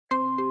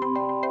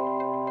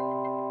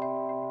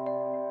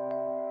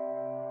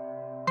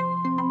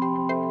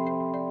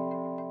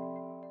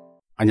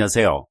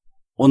안녕하세요.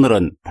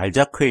 오늘은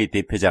발자크의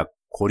대표작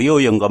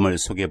고리오 영감을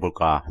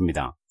소개해볼까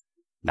합니다.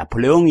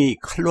 나폴레옹이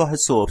칼로 할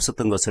수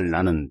없었던 것을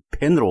나는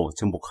펜으로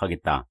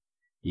정복하겠다.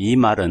 이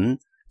말은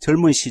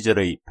젊은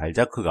시절의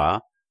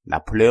발자크가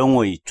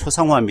나폴레옹의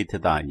초상화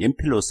밑에다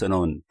연필로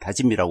써놓은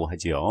다짐이라고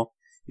하지요.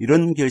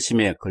 이런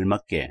결심에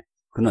걸맞게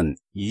그는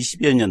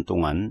 20여 년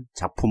동안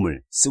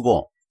작품을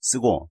쓰고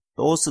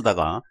또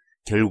쓰다가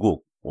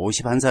결국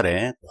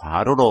 51살에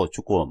과로로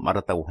죽고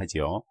말았다고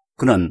하지요.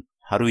 그는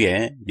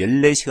하루에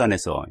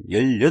 14시간에서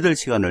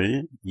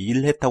 18시간을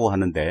일했다고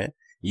하는데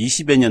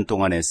 20여 년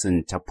동안에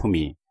쓴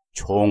작품이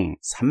총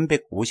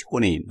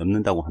 350권이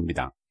넘는다고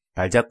합니다.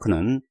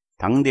 발자크는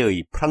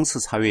당대의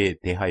프랑스 사회에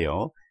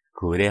대하여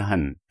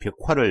거대한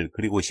벽화를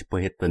그리고 싶어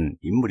했던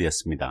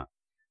인물이었습니다.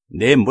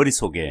 내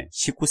머릿속에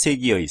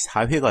 19세기의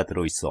사회가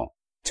들어있어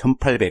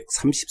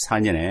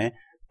 1834년에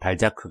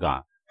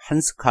발자크가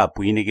한스카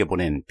부인에게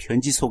보낸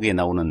편지 속에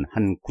나오는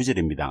한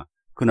구절입니다.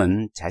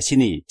 그는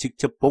자신이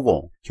직접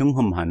보고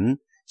경험한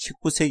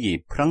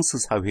 19세기 프랑스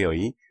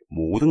사회의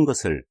모든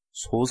것을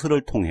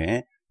소설을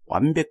통해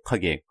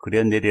완벽하게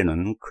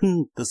그려내려는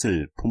큰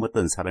뜻을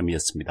품었던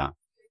사람이었습니다.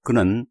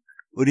 그는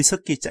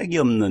어리석기 짝이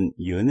없는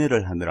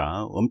연애를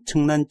하느라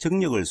엄청난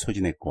정력을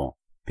소진했고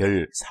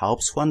별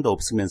사업 수완도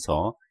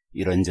없으면서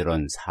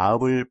이런저런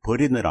사업을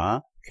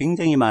벌이느라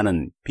굉장히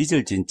많은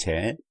빚을 진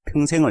채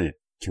평생을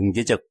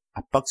경제적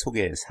압박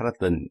속에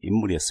살았던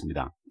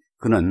인물이었습니다.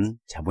 그는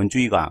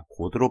자본주의가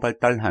고도로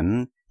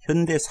발달한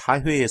현대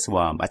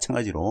사회에서와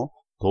마찬가지로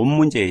돈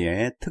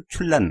문제에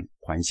특출난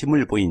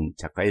관심을 보인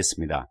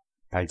작가였습니다.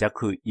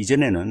 발자크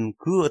이전에는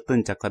그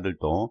어떤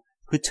작가들도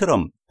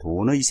그처럼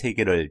돈의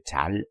세계를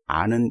잘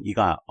아는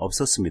이가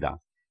없었습니다.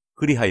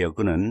 그리하여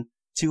그는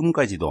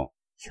지금까지도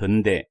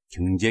현대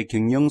경제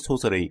경영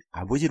소설의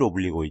아버지로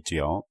불리고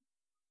있지요.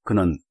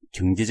 그는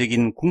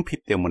경제적인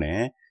궁핍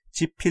때문에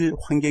집필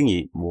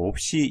환경이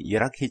몹시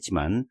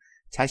열악했지만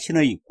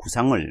자신의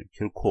구상을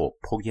결코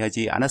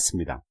포기하지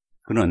않았습니다.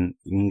 그는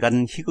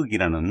인간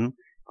희극이라는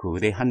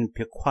거대한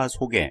벽화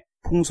속에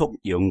풍속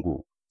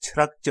연구,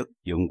 철학적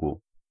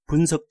연구,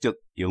 분석적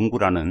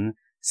연구라는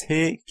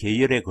세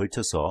계열에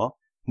걸쳐서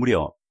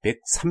무려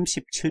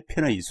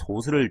 137편의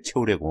소설을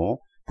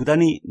채우려고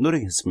부단히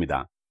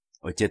노력했습니다.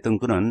 어쨌든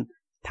그는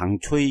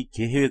당초의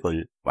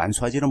계획을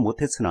완수하지는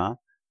못했으나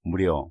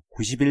무려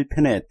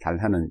 91편에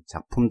달하는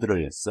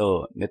작품들을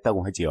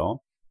써냈다고 하지요.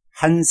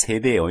 한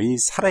세대의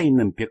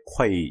살아있는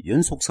벽화의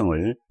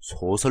연속성을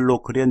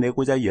소설로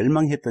그려내고자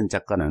열망했던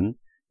작가는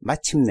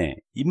마침내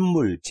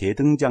인물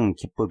재등장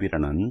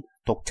기법이라는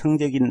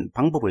독창적인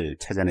방법을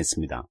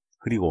찾아냈습니다.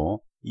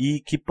 그리고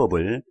이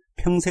기법을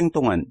평생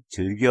동안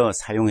즐겨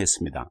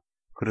사용했습니다.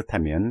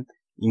 그렇다면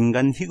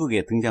인간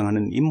희극에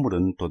등장하는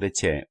인물은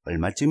도대체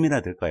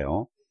얼마쯤이나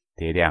될까요?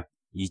 대략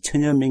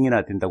 2000여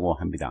명이나 된다고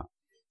합니다.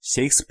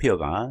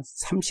 셰익스피어가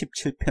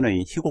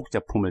 37편의 희곡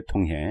작품을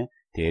통해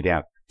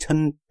대략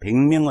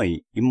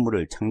 1100명의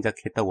인물을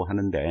창작했다고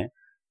하는데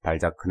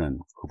발자크는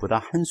그보다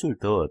한술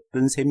더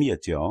뜬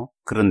셈이었죠.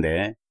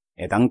 그런데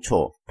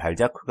애당초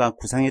발자크가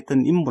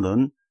구상했던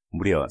인물은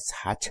무려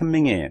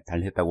 4000명에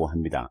달했다고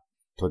합니다.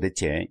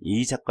 도대체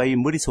이 작가의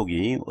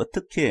머릿속이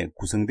어떻게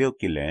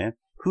구성되었길래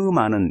그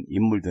많은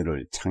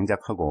인물들을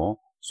창작하고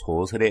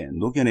소설에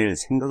녹여낼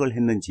생각을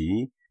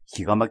했는지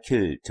기가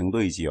막힐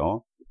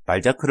정도이지요.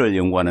 발자크를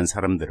연구하는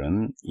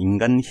사람들은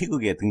인간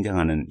희극에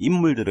등장하는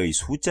인물들의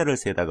숫자를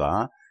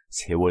세다가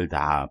세월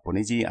다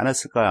보내지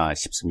않았을까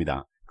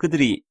싶습니다.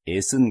 그들이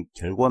애쓴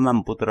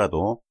결과만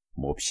보더라도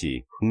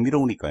몹시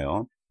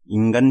흥미로우니까요.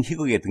 인간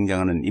희극에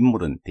등장하는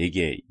인물은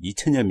대개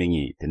 2000여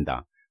명이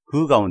된다.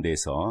 그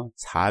가운데에서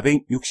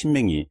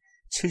 460명이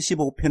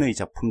 75편의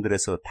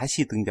작품들에서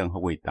다시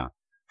등장하고 있다.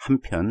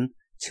 한편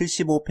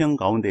 75편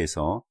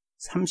가운데에서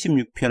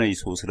 36편의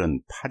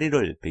소설은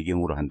파리를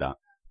배경으로 한다.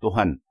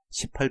 또한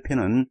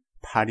 18편은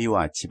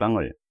파리와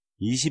지방을,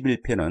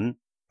 21편은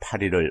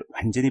파리를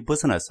완전히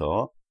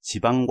벗어나서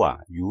지방과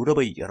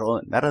유럽의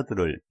여러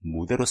나라들을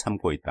무대로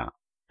삼고 있다.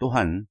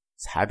 또한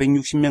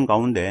 460명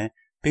가운데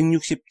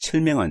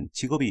 167명은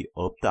직업이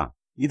없다.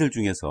 이들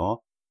중에서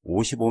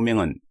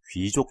 55명은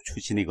귀족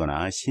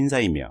출신이거나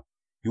신사이며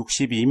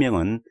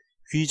 62명은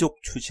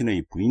귀족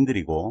출신의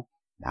부인들이고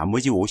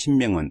나머지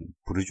 50명은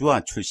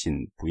부르주아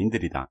출신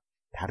부인들이다.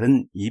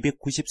 다른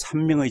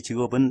 293명의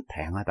직업은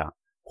다양하다.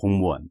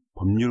 공무원,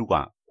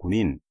 법률가,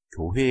 군인,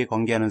 교회에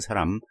관계하는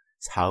사람,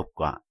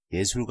 사업가,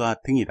 예술가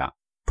등이다.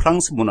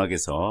 프랑스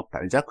문학에서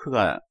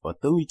발자크가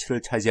어떤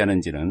위치를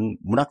차지하는지는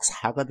문학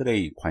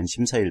사가들의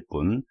관심사일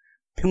뿐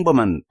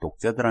평범한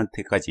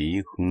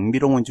독자들한테까지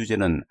흥미로운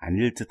주제는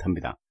아닐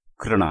듯합니다.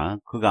 그러나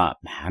그가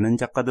많은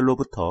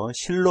작가들로부터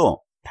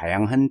실로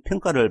다양한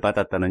평가를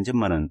받았다는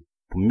점만은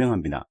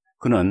분명합니다.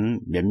 그는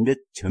몇몇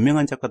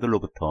저명한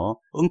작가들로부터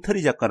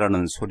엉터리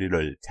작가라는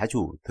소리를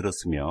자주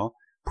들었으며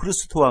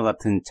프루스트와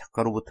같은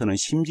작가로부터는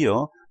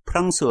심지어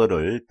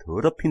프랑스어를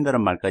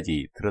더럽힌다는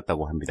말까지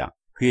들었다고 합니다.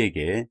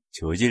 그에게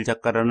저질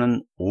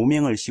작가라는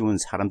오명을 씌운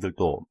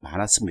사람들도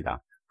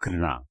많았습니다.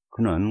 그러나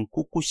그는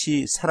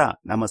꿋꿋이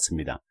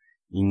살아남았습니다.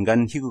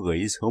 인간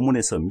희극의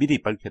서문에서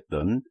미리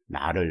밝혔던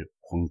나를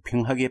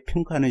공평하게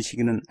평가하는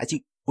시기는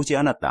아직 오지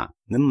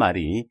않았다는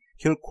말이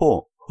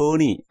결코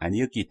허언이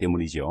아니었기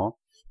때문이죠.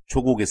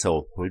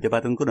 조국에서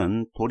홀대받은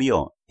그는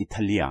도리어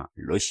이탈리아,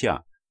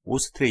 러시아,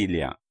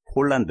 오스트레일리아,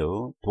 폴란드,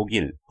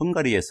 독일,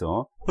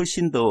 헝가리에서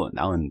훨씬 더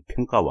나은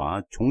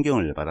평가와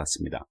존경을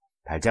받았습니다.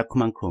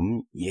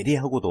 발자크만큼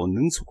예리하고도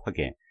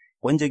능숙하게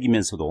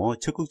객관적이면서도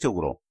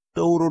적극적으로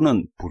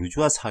떠오르는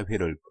부르주아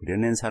사회를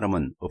그려낸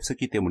사람은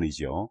없었기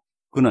때문이죠.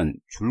 그는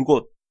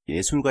줄곧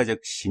예술가적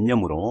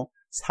신념으로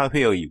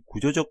사회의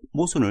구조적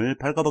모순을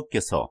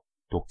발가벗겨서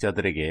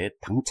독자들에게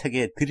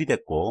당차게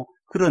들이댔고,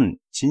 그런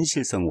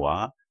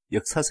진실성과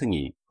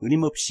역사성이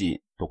끊임없이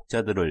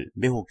독자들을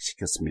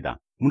매혹시켰습니다.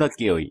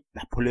 문학계의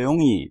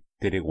나폴레옹이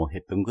되려고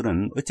했던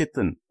그는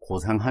어쨌든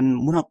고상한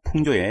문학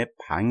풍조의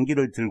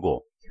반기를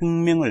들고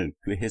혁명을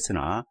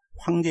꾀했으나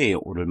황제에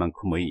오를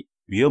만큼의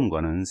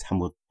위엄과는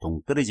사뭇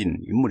동떨어진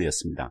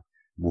인물이었습니다.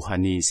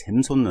 무한히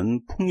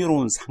샘솟는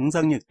풍요로운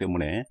상상력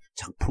때문에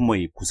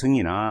작품의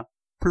구성이나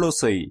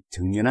플롯의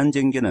정연한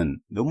전개는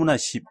너무나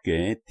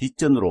쉽게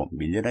뒷전으로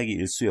밀려나기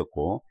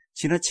일쑤였고,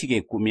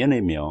 지나치게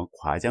꾸며내며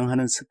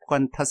과장하는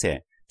습관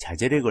탓에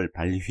자제력을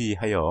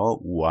발휘하여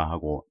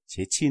우아하고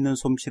재치있는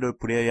솜씨를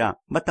부려야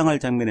마땅할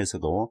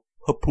장면에서도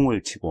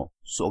허풍을 치고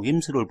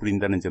속임수를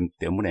부린다는 점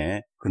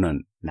때문에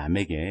그는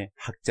남에게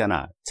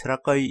학자나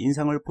철학가의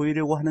인상을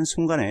보이려고 하는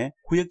순간에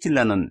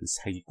구역질나는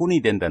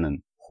사기꾼이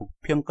된다는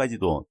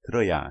혹평까지도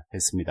들어야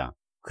했습니다.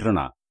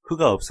 그러나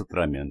그가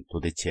없었더라면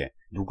도대체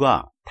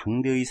누가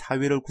당대의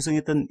사회를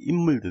구성했던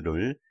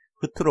인물들을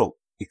그토록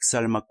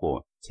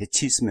익살맞고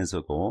재치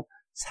있으면서도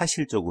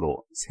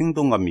사실적으로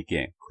생동감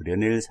있게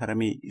그려낼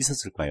사람이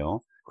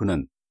있었을까요?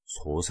 그는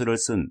소설을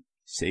쓴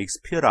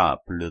셰익스피어라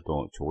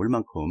불러도 좋을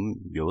만큼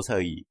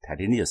묘사의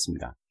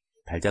달인이었습니다.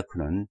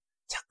 발자크는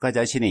작가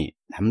자신이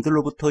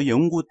남들로부터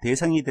연구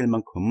대상이 될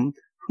만큼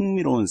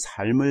흥미로운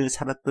삶을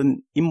살았던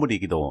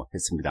인물이기도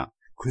했습니다.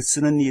 글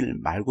쓰는 일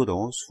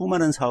말고도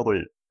수많은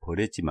사업을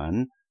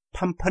벌였지만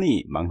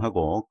판판이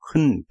망하고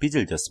큰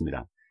빚을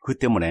졌습니다. 그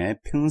때문에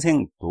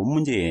평생 돈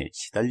문제에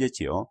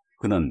시달렸지요.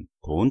 그는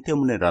돈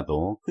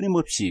때문에라도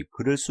끊임없이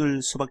글을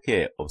쓸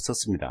수밖에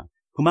없었습니다.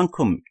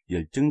 그만큼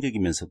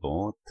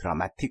열정적이면서도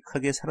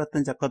드라마틱하게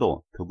살았던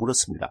작가도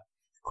더불었습니다.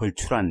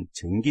 걸출한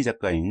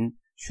전기작가인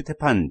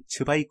슈테판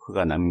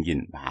츠바이크가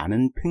남긴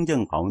많은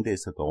평전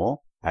가운데에서도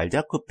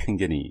발자크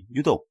평전이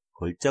유독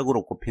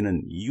걸작으로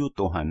꼽히는 이유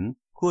또한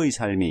그의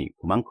삶이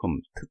그만큼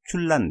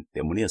특출난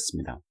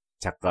때문이었습니다.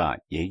 작가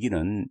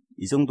얘기는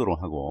이 정도로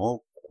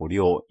하고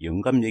고려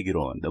영감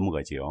얘기로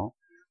넘어가지요.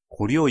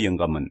 고려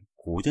영감은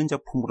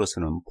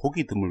고전작품으로서는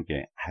보기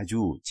드물게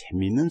아주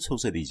재미있는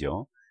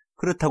소설이죠.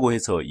 그렇다고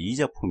해서 이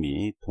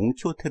작품이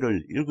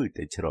돈키호테를 읽을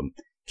때처럼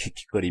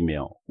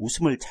킥킥거리며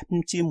웃음을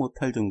참지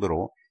못할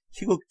정도로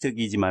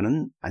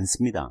희극적이지만은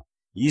않습니다.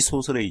 이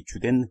소설의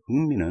주된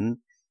흥미는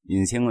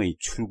인생의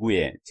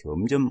출구에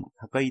점점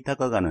가까이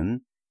다가가는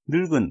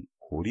늙은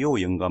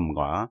고려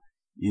영감과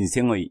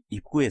인생의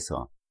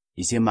입구에서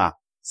이제 막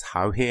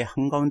사회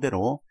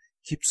한가운데로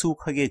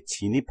깊숙하게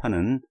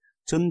진입하는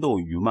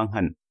전도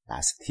유망한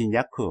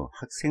라스티냐크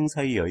학생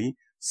사이의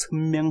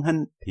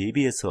선명한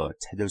대비에서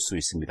찾을 수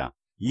있습니다.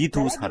 이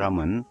두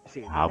사람은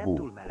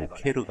과부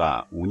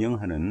보케르가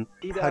운영하는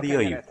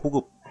파리의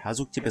고급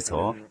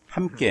하숙집에서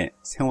함께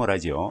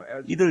생활하지요.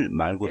 이들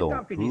말고도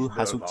그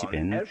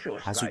하숙집엔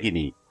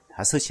하숙인이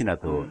 5이나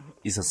더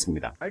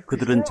있었습니다.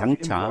 그들은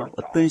장차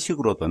어떤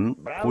식으로든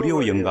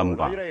고려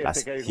영감과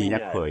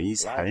라스티냐크의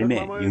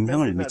삶에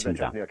영향을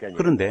미칩니다.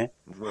 그런데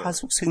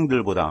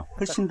하숙생들보다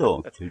훨씬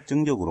더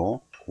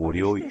결정적으로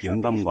고려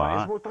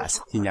영감과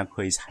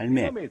라스티냐크의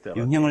삶에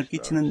영향을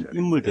끼치는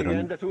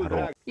인물들은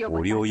바로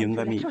고려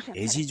영감이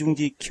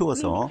애지중지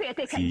키워서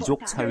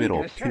귀족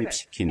사회로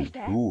편입시킨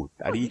두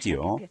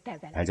딸이지요.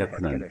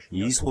 발자크는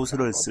이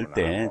소설을 쓸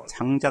때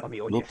창작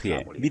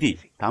노트에 미리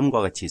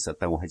다음과 같이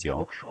썼다고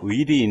하죠.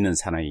 의리 있는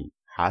사나이,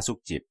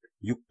 하숙집,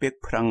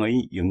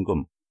 600프랑의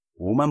연금,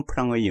 5만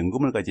프랑의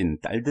연금을 가진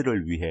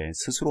딸들을 위해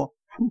스스로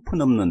한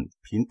푼 없는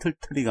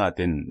빈털터리가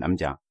된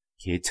남자,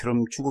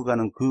 개처럼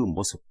죽어가는 그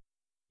모습.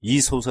 이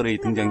소설의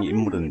등장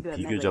인물은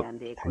비교적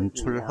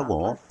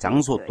단촐하고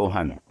장소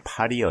또한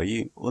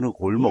파리의 어느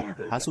골목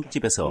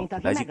하숙집에서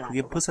그다지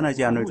크게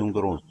벗어나지 않을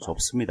정도로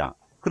좁습니다.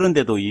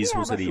 그런데도 이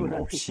소설이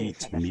몹시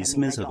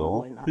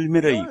재미있으면서도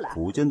흘멜의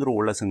고전으로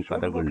올라선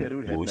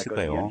까닭은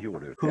무엇일까요?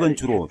 그건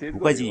주로 두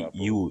가지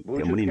이유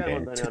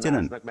때문인데,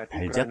 첫째는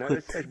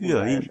발자크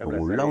특유의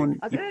놀라운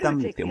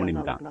입담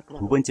때문입니다.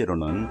 두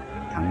번째로는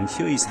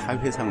당시의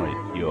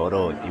사회상을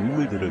여러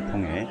인물들을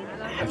통해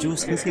아주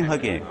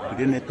생생하게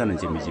그려냈다는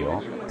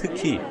점이지요.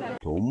 특히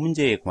돈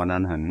문제에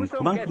관한 한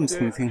그만큼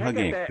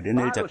생생하게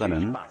그려낼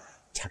작가는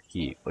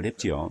찾기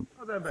어렵지요.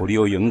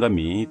 고려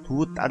영감이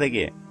두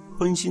딸에게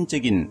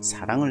헌신적인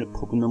사랑을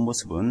퍼붓는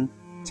모습은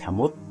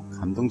참못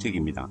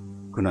감동적입니다.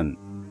 그는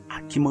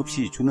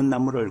아낌없이 주는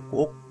나무를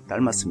꼭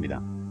닮았습니다.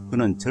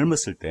 그는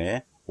젊었을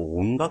때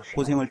온갖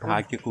고생을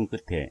다 겪은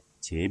끝에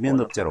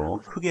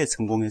제면업자로 크게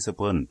성공해서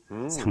번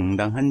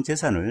상당한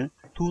재산을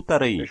두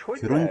딸의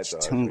결혼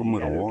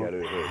지참금으로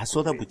다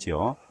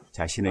쏟아붓죠.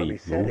 자신의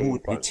노후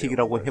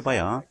대책이라고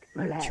해봐야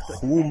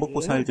겨우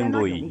먹고 살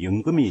정도의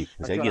연금이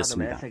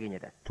고작이었습니다.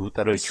 두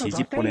딸을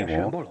시집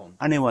보내고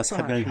아내와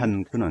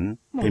사별한 그는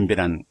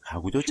변변한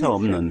가구조차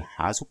없는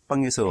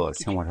하숙방에서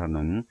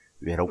생활하는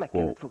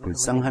외롭고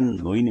불쌍한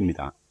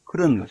노인입니다.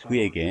 그런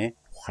그에게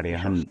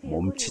화려한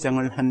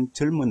몸치장을 한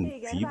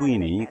젊은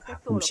귀부인이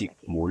가끔씩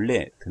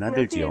몰래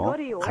드나들지요.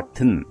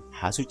 같은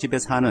하숙집에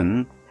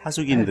사는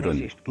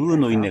하숙인들은 그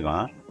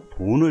노인네가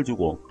돈을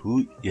주고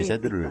그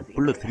여자들을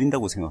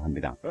불러들인다고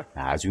생각합니다.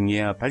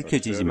 나중에야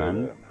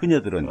밝혀지지만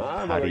그녀들은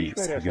파리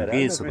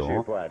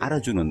사교계에서도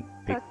알아주는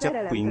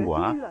백작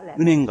부인과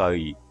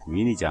은행가의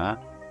부인이자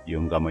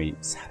영감의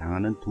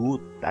사랑하는 두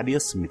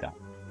딸이었습니다.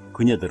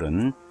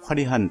 그녀들은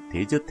화려한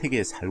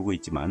대저택에 살고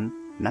있지만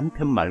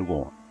남편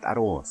말고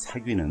따로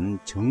사귀는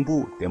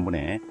정부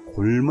때문에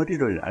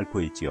골머리를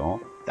앓고 있지요.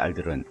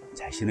 딸들은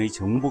자신의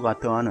정부가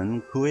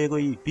떠안은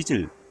거액의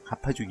빚을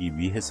갚아주기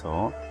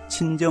위해서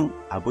친정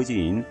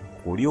아버지인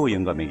고리오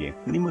영감에게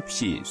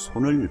끊임없이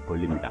손을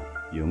벌립니다.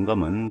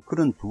 영감은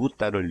그런 두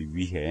딸을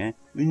위해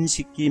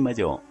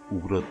은식기마저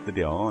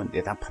우그러뜨려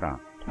내다 팔아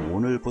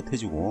돈을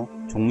보태주고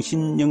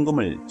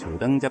종신연금을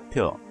저당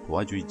잡혀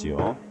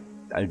도와주지요.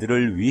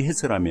 딸들을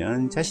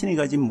위해서라면 자신이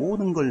가진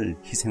모든 걸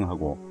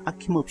희생하고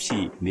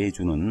아낌없이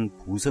내주는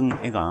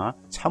부성애가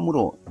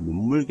참으로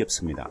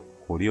눈물겹습니다.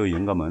 고리오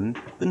영감은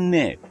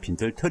끝내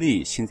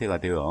빈털터리 신세가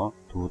되어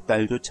두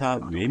딸조차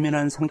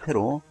외면한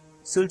상태로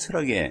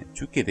쓸쓸하게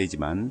죽게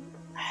되지만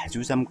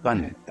아주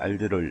잠깐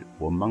딸들을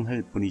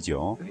원망할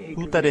뿐이죠.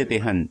 두 딸에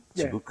대한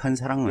지극한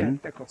사랑은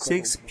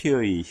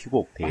셰익스피어의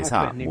희곡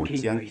대사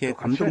못지않게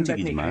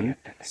감동적이지만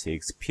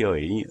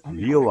셰익스피어의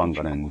리어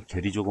왕과는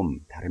결이 조금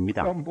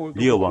다릅니다.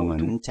 리어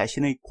왕은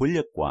자신의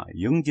권력과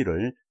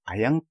영지를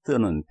아양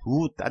떠는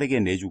두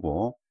딸에게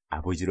내주고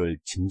아버지를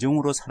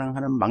진정으로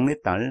사랑하는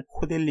막내딸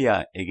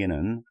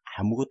코델리아에게는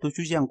아무것도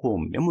주지 않고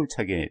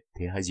매몰차게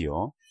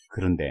대하지요.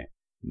 그런데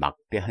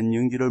막대한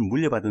영지를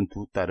물려받은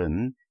두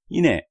딸은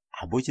이내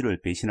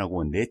아버지를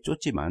배신하고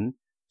내쫓지만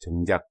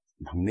정작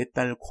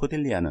막내딸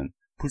코델리아는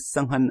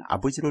불쌍한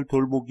아버지를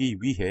돌보기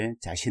위해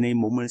자신의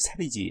몸을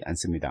사리지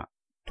않습니다.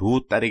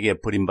 두 딸에게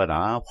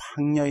버림받아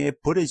황야에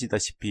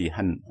버려지다시피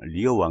한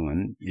리어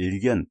왕은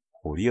일견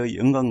고리어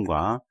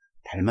영감과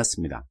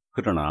닮았습니다.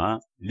 그러나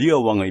리어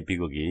왕의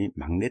비극이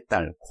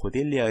막내딸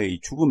코델리아의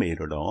죽음에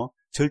이르러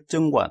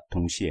절정과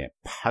동시에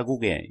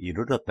파국에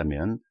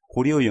이르렀다면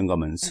고리어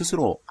영감은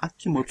스스로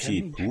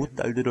아낌없이 두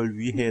딸들을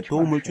위해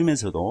도움을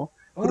주면서도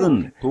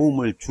그런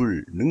도움을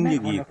줄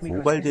능력이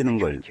고갈되는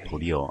걸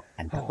도리어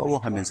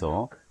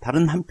안타까워하면서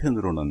다른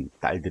한편으로는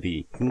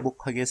딸들이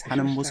행복하게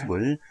사는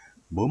모습을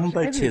먼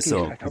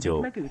발치에서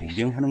그저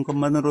구경하는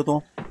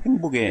것만으로도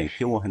행복에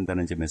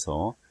겨워한다는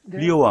점에서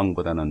리어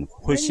왕보다는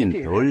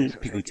훨씬 덜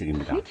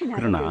비극적입니다.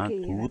 그러나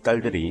두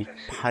딸들이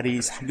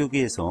파리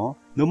사교계에서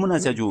너무나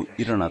자주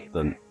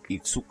일어났던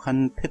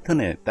익숙한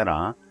패턴에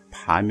따라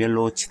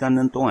파멸로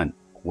치닫는 동안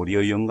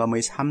고리어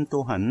영감의 삶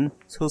또한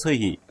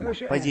서서히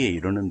막바지에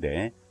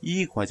이르는데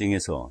이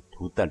과정에서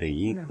두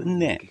딸이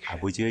끝내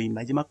아버지의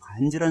마지막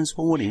간절한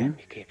소원인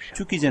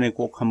죽기 전에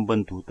꼭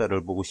한번 두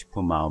딸을 보고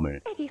싶은 마음을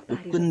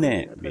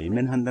끝끝내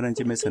외면한다는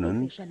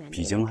점에서는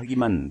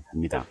비정하기만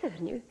합니다.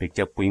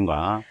 백작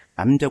부인과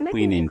남작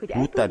부인인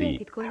두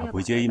딸이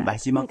아버지의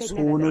마지막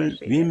소원을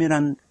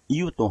외면한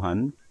이유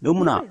또한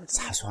너무나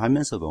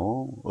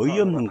사소하면서도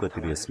어이없는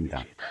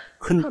것들이었습니다.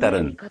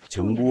 큰딸은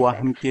정부와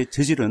함께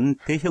저지른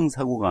대형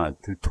사고가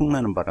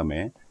들통나는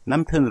바람에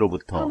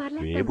남편으로부터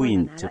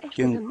외부인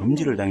접견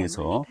금지를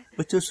당해서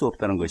어쩔 수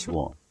없다는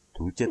것이고,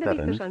 둘째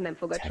딸은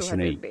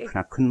자신의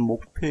크나큰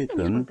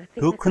목표였던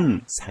더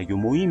큰 사교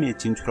모임에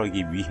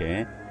진출하기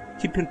위해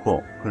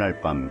기필코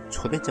그날 밤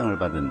초대장을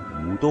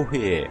받은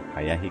무도회에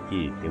가야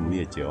했기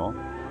때문이었죠.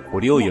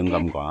 고리오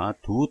영감과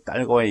두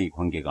딸과의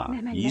관계가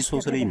이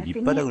소설의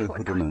밑바닥을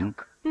흐르는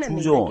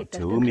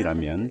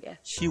주조저음이라면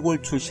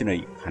시골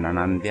출신의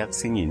가난한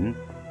대학생인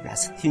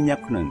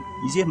라스티냐크는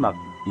이제 막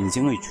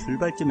인생의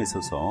출발점에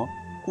서서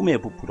꿈에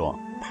부풀어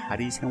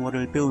파리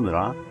생활을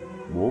배우느라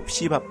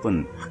몹시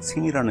바쁜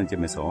학생이라는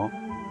점에서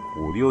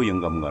고리오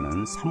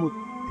영감과는 사뭇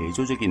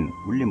대조적인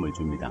울림을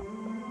줍니다.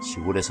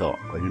 시골에서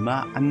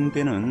얼마 안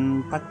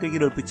되는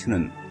밭대기를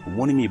붙이는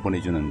부모님이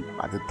보내주는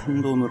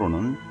빠듯한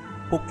돈으로는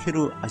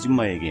포케르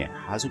아줌마에게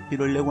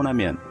하숙비를 내고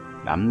나면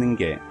남는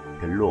게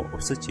별로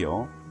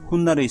없었지요.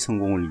 훗날의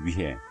성공을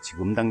위해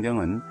지금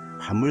당장은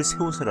밤을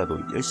새워서라도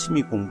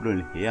열심히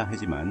공부를 해야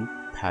하지만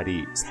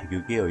파리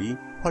사교계의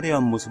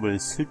화려한 모습을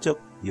슬쩍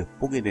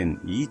엿보게 된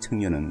이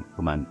청년은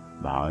그만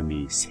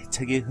마음이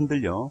세차게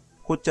흔들려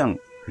곧장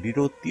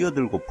그리로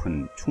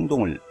뛰어들고픈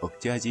충동을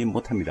억제하지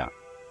못합니다.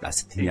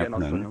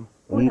 라스티냐크는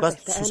온갖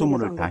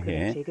수소문을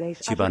다해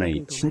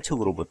집안의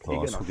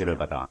친척으로부터 소개를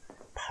받아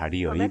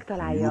파리의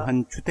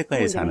부유한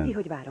주택가에 사는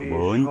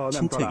먼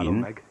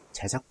친척인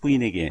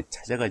자작부인에게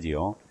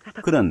찾아가지요.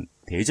 그는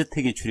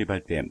대저택에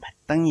출입할 때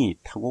마땅히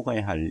타고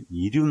가야 할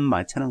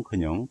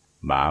이륜마차는커녕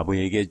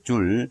마부에게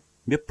줄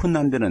몇 푼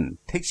안 되는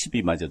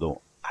택시비마저도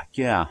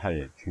아껴야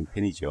할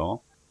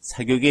형편이죠.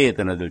 사교계에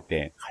드나들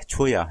때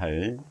갖추어야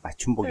할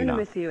맞춤복이나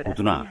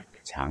구두나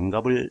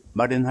장갑을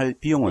마련할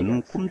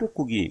비용은 꿈도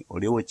꾸기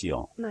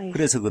어려웠지요.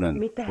 그래서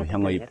그는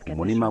고향의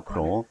부모님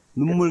앞으로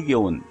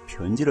눈물겨운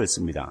편지를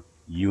씁니다.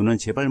 이유는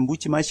제발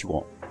묻지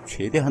마시고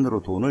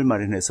최대한으로 돈을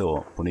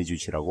마련해서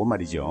보내주시라고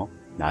말이죠.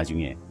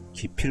 나중에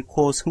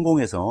기필코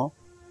성공해서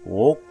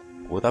꼭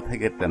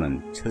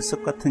보답하겠다는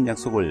철석 같은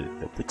약속을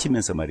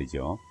덧붙이면서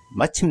말이죠.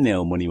 마침내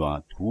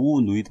어머니와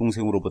두 누이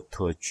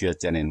동생으로부터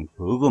쥐어짜낸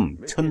거금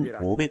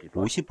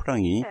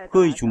 1550프랑이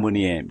그의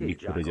주머니에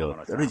미끄러져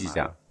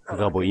떨어지자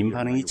그가 보인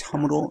반응이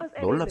참으로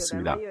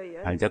놀랍습니다.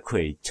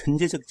 발자크의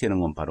천재적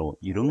재능은 바로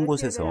이런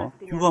곳에서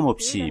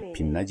유감없이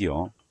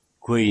빛나지요.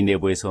 그의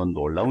내부에서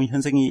놀라운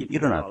현상이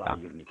일어났다.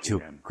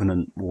 즉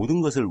그는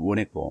모든 것을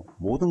원했고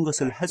모든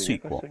것을 할 수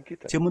있고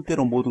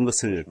제멋대로 모든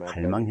것을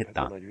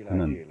갈망했다.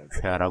 그는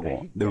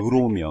쾌활하고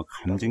너그러우며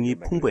감정이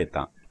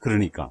풍부했다.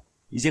 그러니까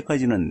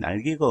이제까지는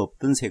날개가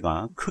없던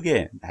새가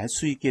크게 날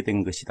수 있게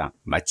된 것이다.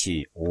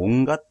 마치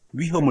온갖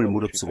위험을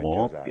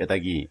무릅쓰고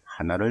뼈다귀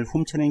하나를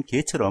훔쳐낸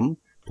개처럼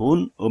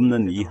돈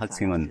없는 이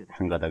학생은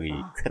한 가닥의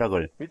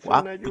쾌락을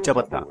꽉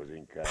붙잡았다.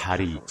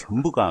 팔이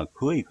전부가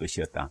그의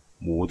것이었다.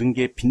 모든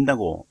게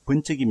빛나고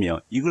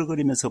번쩍이며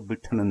이글거리면서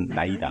불타는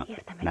나이다.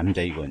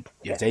 남자이건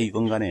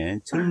여자이건 간에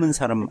젊은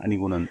사람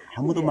아니고는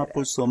아무도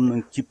맛볼 수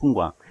없는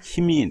기쁨과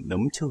힘이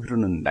넘쳐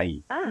흐르는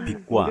나이.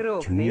 빛과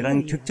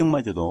격렬한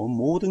격정마저도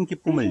모든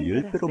기쁨을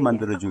 10배로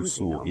만들어줄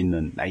수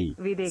있는 나이.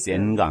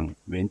 센강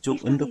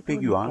왼쪽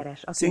언덕배기와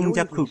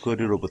생자크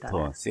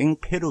거리로부터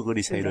생페르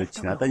거리 사이를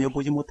지나다녀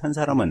보지 못한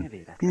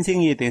사람은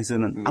인생에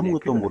대해서는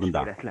아무것도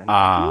모른다.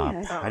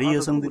 파리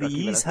여성들이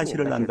이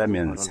사실을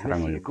안다면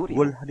사랑을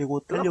구걸하려고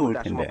달려올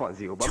텐데.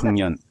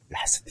 청년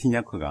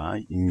라스티냐크가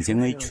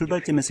인생의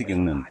출발점에서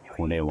겪는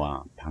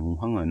고뇌와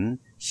방황은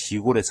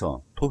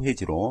시골에서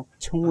토해지로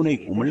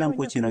청혼의 꿈을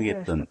안고 지나게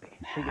했던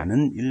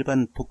많은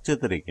일반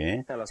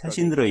독자들에게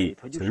자신들의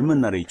젊은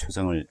날의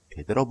초상을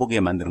되돌아보게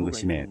만드는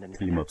것임에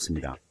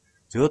틀림없습니다.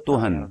 저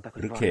또한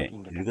그렇게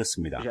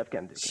읽었습니다.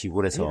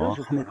 시골에서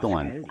한 해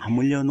동안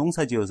아물려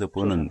농사지어서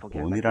버는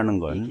돈이라는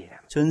건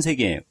전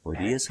세계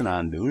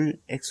어디에서나 늘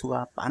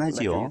액수가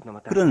빤하지요.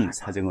 그런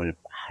사정을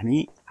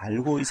많이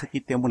알고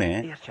있었기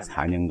때문에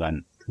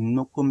 4년간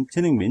등록금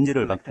전액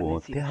면제를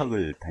받고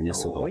대학을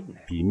다녔어도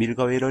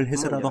비밀과외를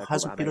해서라도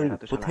하숙비를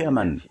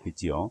보태야만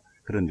했지요.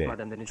 그런데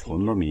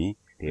촌놈이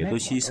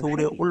대도시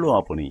서울에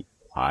올라와 보니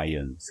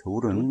과연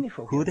서울은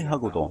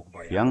거대하고도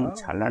그냥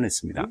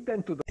찬란했습니다.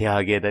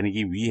 대학에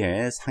다니기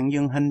위해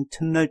상경한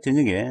첫날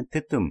저녁에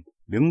대뜸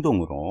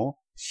명동으로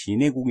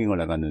시내 구경을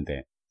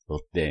나갔는데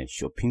롯데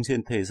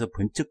쇼핑센터에서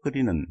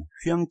번쩍거리는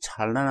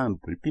휘황찬란한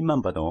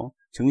불빛만 봐도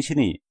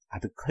정신이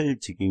아득할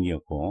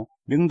지경이었고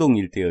명동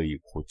일대의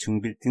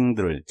고층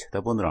빌딩들을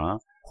쳐다보느라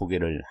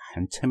고개를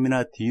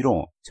한참이나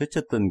뒤로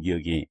젖혔던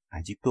기억이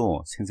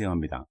아직도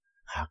생생합니다.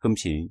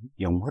 가끔씩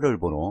영화를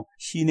보러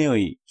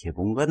시내의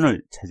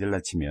개봉관을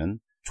찾으려 치면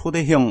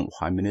초대형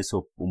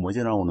화면에서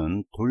뿜어져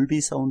나오는 돌비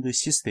사운드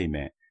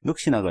시스템에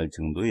넋이 나갈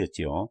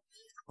정도였지요.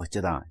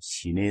 어쩌다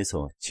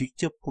시내에서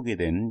직접 보게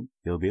된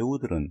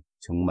여배우들은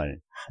정말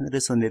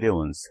하늘에서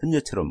내려온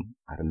선녀처럼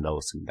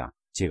아름다웠습니다.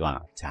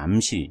 제가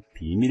잠시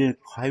비밀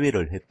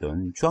과외를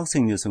했던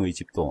중학생 여성의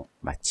집도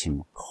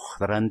마침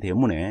커다란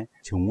대문에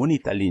정원이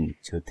딸린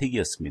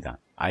저택이었습니다.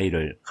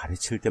 아이를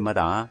가르칠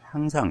때마다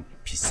항상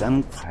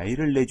비싼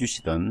과외를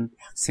내주시던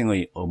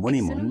학생의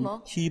어머님은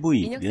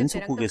TV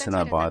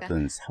연속극에서나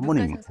봐왔던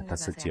사모님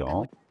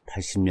같았었지요.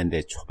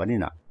 80년대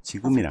초반이나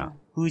지금이나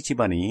그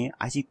집안이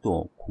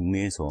아직도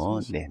국내에서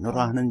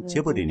내놓으라 하는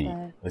재벌이니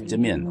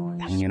어쩌면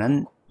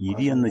당연한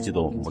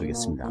일이었는지도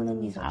모르겠습니다.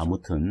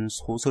 아무튼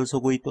소설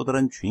속의 또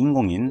다른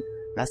주인공인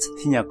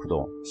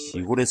라스티냐크도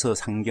시골에서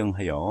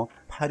상경하여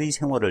파리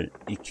생활을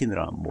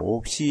익히느라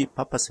몹시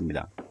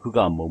바빴습니다.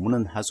 그가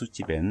머무는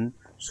하숙집엔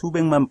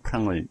수백만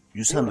프랑을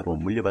유산으로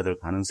물려받을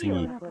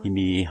가능성이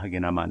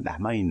희미하게나마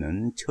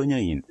남아있는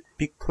처녀인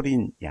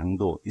빅토린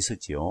양도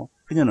있었지요.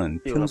 그녀는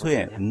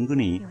평소에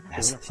은근히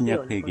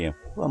라스티냐크에게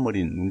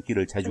호감어린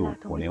눈길을 자주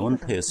보내온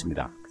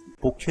터였습니다.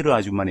 보케르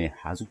아주머니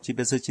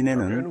하숙집에서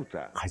지내는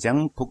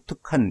가장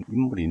독특한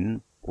인물인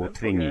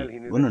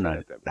보트랭이 어느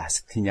날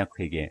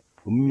라스티냐크에게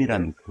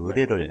은밀한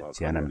거래를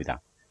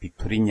제안합니다.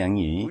 빅토린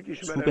양이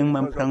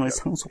수백만 프랑을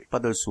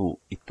상속받을 수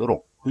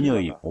있도록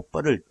그녀의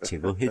오빠를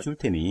제거해 줄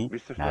테니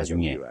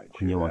나중에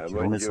그녀와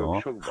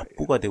결혼해서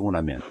갑부가 되고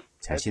나면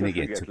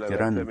자신에게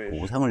적절한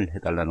보상을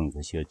해달라는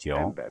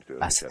것이었죠.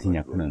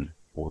 라스티냐크는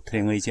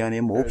보트랭의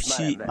제안에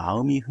몹시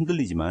마음이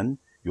흔들리지만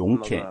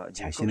용케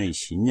자신의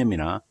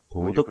신념이나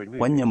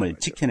도덕관념을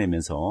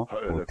지켜내면서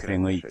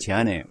보트랭의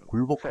제안에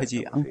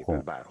굴복하지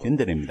않고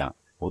견뎌냅니다.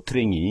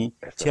 보트랭이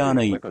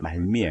제안의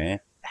말미에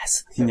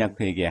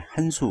라스티냐크에게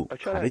한 수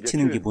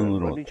가르치는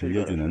기분으로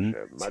들려주는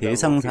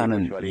세상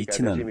사는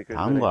이치는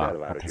다음과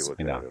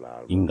같았습니다.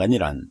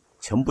 인간이란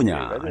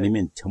전부냐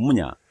아니면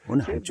전무냐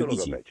어느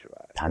한쪽이지.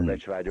 단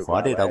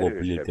부활이라고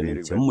불릴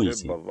때는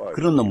전무이지.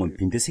 그런 놈은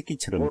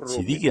빈대새끼처럼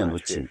지리기야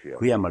놓지.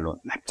 그야말로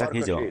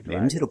납작해져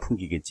냄새로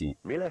풍기겠지.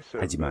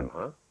 하지만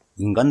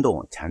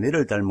인간도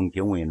자네를 닮은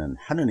경우에는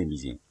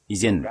하느님이지.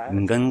 이젠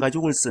인간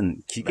가죽을 쓴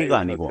기계가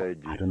아니고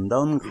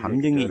아름다운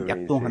감정이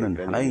약동하는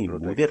하나의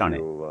모델하네.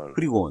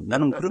 그리고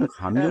나는 그런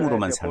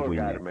감정으로만 살고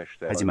있네.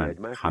 하지만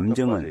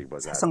감정은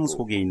사상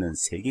속에 있는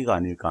세계가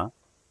아닐까?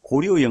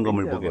 고려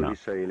영감을 보거나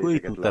그의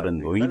두 딸은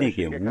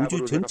노인에게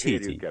우주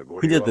전체이지.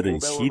 그녀들은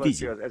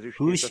실이지.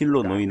 그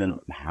실로 노인은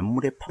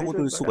만물에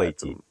파고들 수가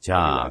있지.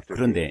 자,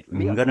 그런데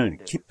인간을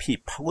깊이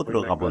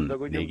파고들어가 본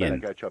내겐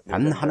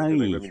단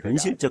하나의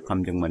현실적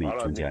감정만이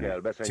존재하네.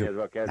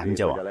 즉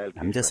남자와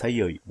남자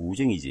사이의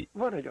우정이지.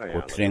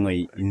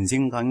 보트랭의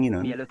인생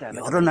강의는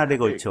여러 날에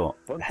걸쳐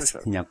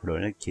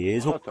라스티냐크를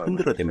계속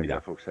흔들어댑니다.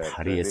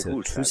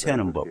 파리에서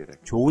출세하는 법,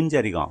 좋은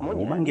자리가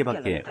 5만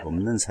개밖에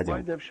없는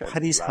사정,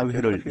 파리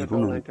사회를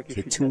이루는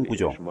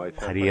계층구조,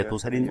 파리에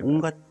도사린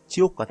온갖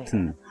지옥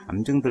같은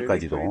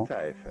함정들까지도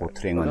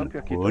보트랭은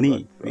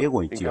훤히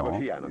꿰고 있지요.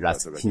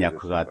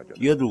 라스티냐크가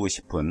뛰어들고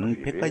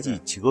싶은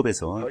 100가지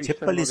직업에서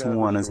재빨리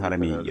성공하는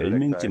사람이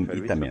 10명쯤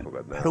있다면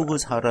바로 그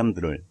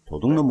사람들을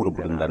도둑놈으로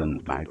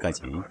부른다는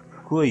말까지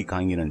그의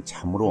강의는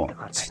참으로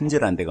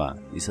친절한 데가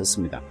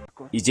있었습니다.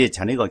 이제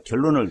자네가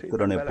결론을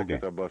끌어내보게.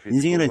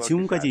 인생이란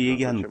지금까지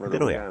얘기한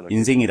그대로야.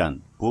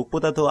 인생이란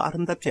부엌보다 더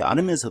아름답지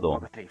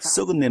않으면서도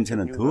썩은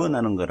냄새는 더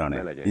나는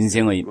거라네.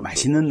 인생의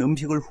맛있는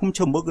음식을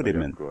훔쳐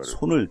먹으려면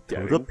손을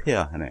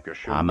더럽혀야 하네.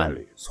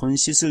 다만 손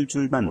씻을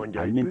줄만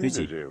알면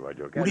되지.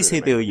 우리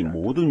세대의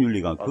모든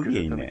윤리가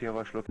거기에 있네.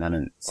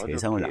 나는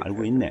세상을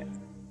알고 있네.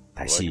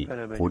 다시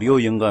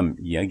고려 영감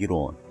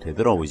이야기로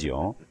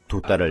되돌아오지요.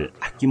 두 딸을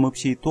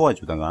아낌없이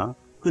도와주다가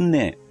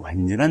끝내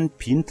완전한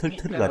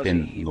빈털터리가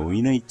된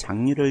노인의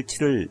장례를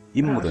치를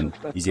인물은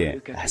이제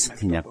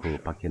라스티냐크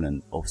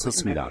밖에는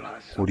없었습니다.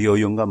 고려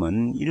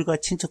영감은 일가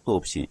친척도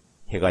없이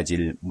해가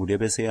질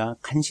무렵에서야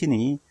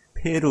간신히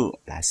페르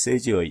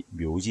라세즈의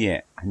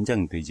묘지에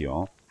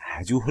안장되지요.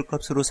 아주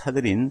헐값으로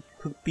사들인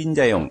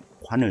흑빈자용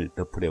관을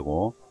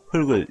덮으려고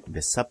흙을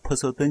몇 사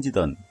퍼서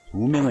던지던 두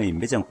명의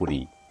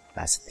매장꾼이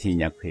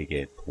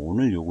라스티냐크에게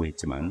돈을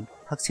요구했지만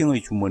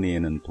학생의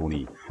주머니에는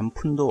돈이 한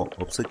푼도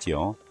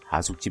없었지요.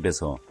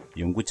 하숙집에서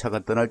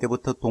연구차가 떠날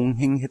때부터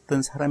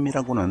동행했던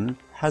사람이라고는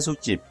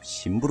하숙집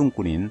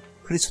심부름꾼인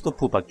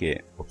크리스토프밖에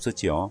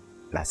없었지요.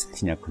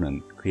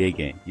 라스티냐크는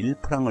그에게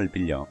 1프랑을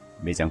빌려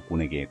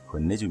매장꾼에게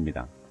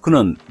건네줍니다.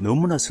 그는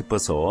너무나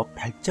슬퍼서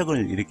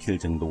발작을 일으킬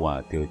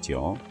정도가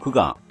되었지요.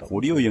 그가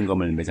고려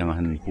영감을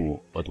매장한 후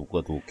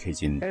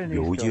어둑어둑해진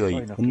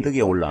묘지의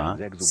언덕에 올라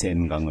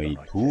센 강의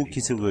두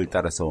기슭을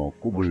따라서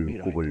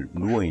꾸불꾸불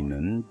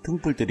누워있는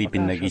등불들이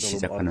빛나기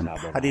시작하는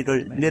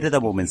파리를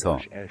내려다보면서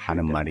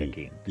하는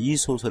말이 이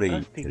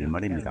소설의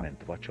결말입니다.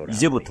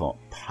 이제부터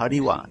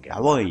파리와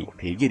나와의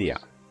대결이야.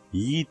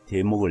 이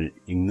대목을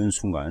읽는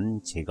순간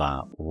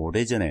제가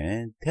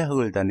오래전에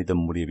대학을 다니던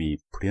무렵이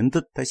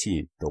불현듯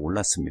다시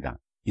떠올랐습니다.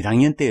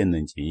 1학년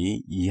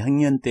때였는지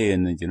 2학년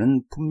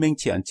때였는지는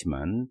분명치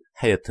않지만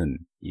하여튼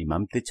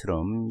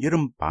이맘때처럼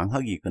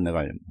여름방학이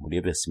끝나갈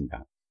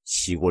무렵이었습니다.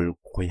 시골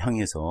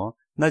고향에서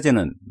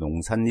낮에는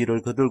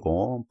농산일을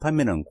거들고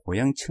밤에는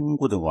고향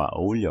친구들과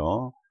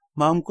어울려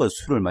마음껏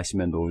술을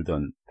마시며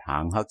놀던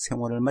방학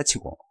생활을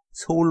마치고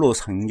서울로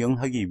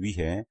상경하기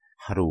위해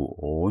하루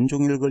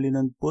온종일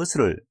걸리는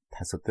버스를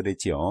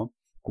탔었더랬지요.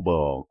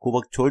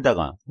 꾸벅꾸벅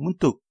졸다가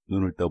문득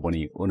눈을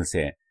떠보니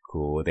어느새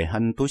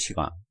거대한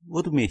도시가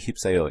어둠에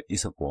휩싸여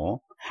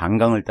있었고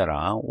한강을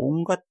따라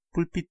온갖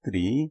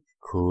불빛들이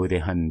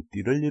거대한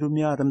띠를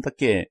이루며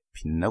아름답게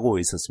빛나고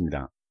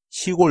있었습니다.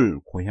 시골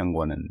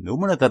고향과는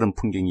너무나 다른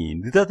풍경이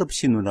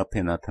느닷없이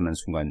눈앞에 나타난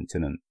순간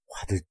저는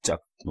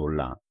화들짝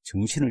놀라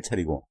정신을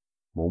차리고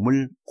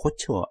몸을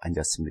고쳐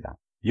앉았습니다.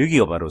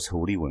 여기가 바로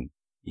서울이군.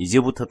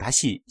 이제부터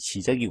다시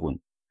시작이군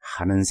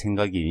하는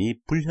생각이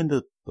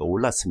불현듯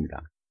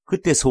떠올랐습니다.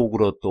 그때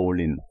속으로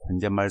떠올린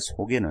혼잣말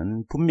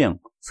속에는 분명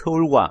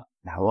서울과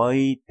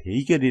나와의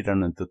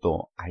대결이라는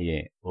뜻도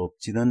아예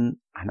없지는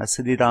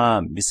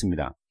않았으리라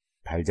믿습니다.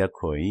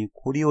 발자크의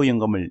고려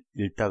영감을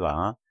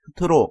읽다가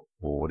그토록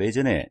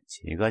오래전에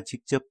제가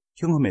직접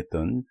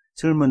경험했던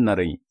젊은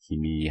날의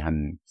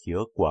희미한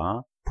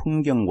기억과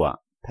풍경과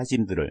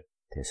다짐들을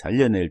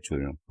되살려낼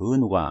줄 그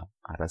누가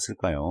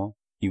알았을까요?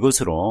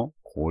 이것으로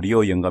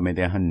고려 영감에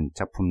대한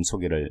작품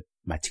소개를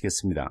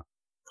마치겠습니다.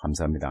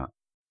 감사합니다.